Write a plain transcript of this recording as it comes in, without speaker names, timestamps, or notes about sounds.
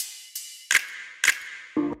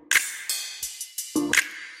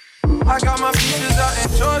I got my peaches out in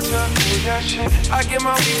Georgia, ooh, that shit. I get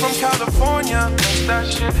my weed from California, that's that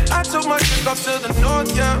shit. I took my chick up to the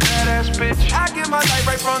north, yeah, badass bitch. I get my light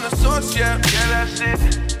right from the source, yeah, that's it.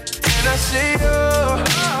 And I see you,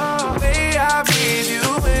 the way I breathe you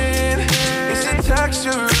in, it's the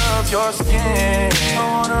texture of your skin. I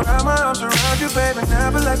wanna wrap my arms around you, baby,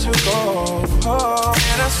 never let you go.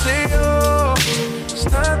 And I see you, it's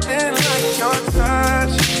nothing like your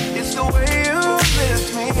touch, it's the way you lift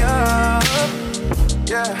me up,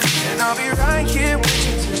 yeah. And I'll be right here with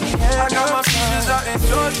you till the end. I got my peaches out in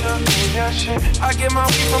Georgia, ooh, yeah, shit. I get my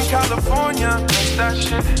weed from California, that's that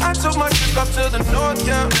shit. I took my chick up to the north,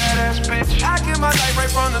 yeah, badass bitch. I get my light right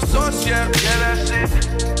from the source, yeah, that's it.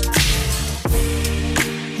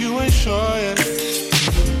 You ain't sure yet,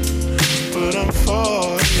 but I'm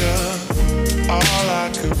for ya. All I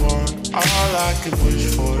could want, all I could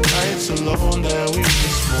wish for. Nights alone that we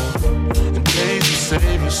miss more, and days to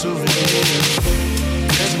save as souvenirs.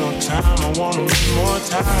 There's no time, I wanna make more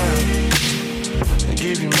time and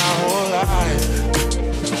give you my whole life.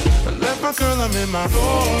 I left my girl, I'm in my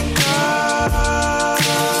Yorker.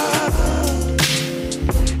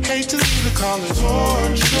 Hate to leave the college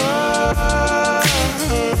torture.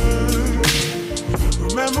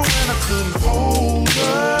 Remember when I couldn't hold her?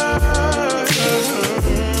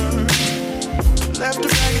 Left the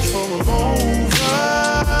baggage for a mover.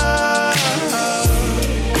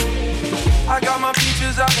 I got my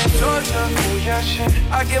peaches out in Georgia, ooh, yeah, shit.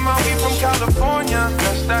 I get my weed from California,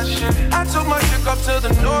 that's that shit. I took my chick up to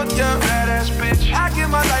the north, yeah, badass bitch. I get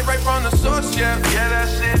my light right from the source, yeah,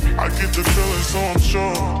 that's it. I get the feeling, so I'm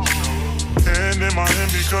sure. Hand in my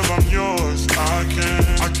hand because I'm yours. I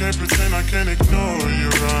can't pretend, I can't ignore you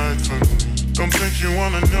right from me. Don't think you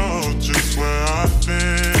wanna know just where I've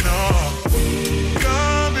been. Oh,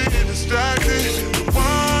 can't be distracted. The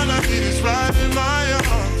one I need is right in my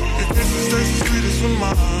arms. If this is the sweetest of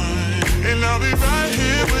mine, and I'll be right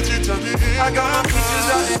here with you till the end. I got my peaches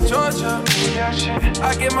out in Georgia, ooh, yeah, shit.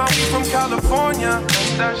 I get my weed from California,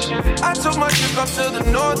 that's that shit. I took my chick up to the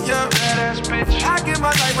north, yeah, badass bitch. I get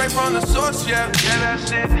my light right from the source, yeah,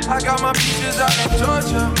 that's it. I got my peaches out in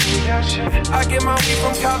Georgia, ooh, yeah, shit. I get my weed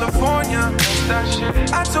from California, that's that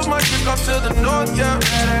shit. I took my chick up to the north, yeah,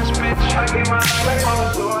 badass bitch. I get my light right from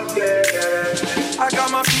the source, yeah, that's it. I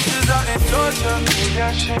got my peaches out in Georgia, ooh,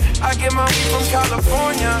 yeah, shit. I get my weed from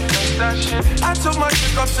California, that's that shit. I took my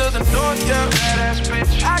chick up to the north, yeah, badass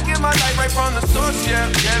bitch. I get my light right from the source, yeah,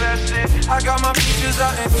 that's it. I got my peaches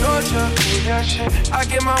out in Georgia, ooh, yeah, shit. I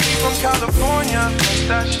get my weed from California, that's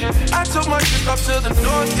that shit. I took my chick up to the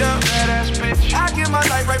north, yeah, badass bitch. I get my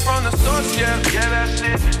light right from the source, yeah, that's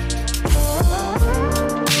it.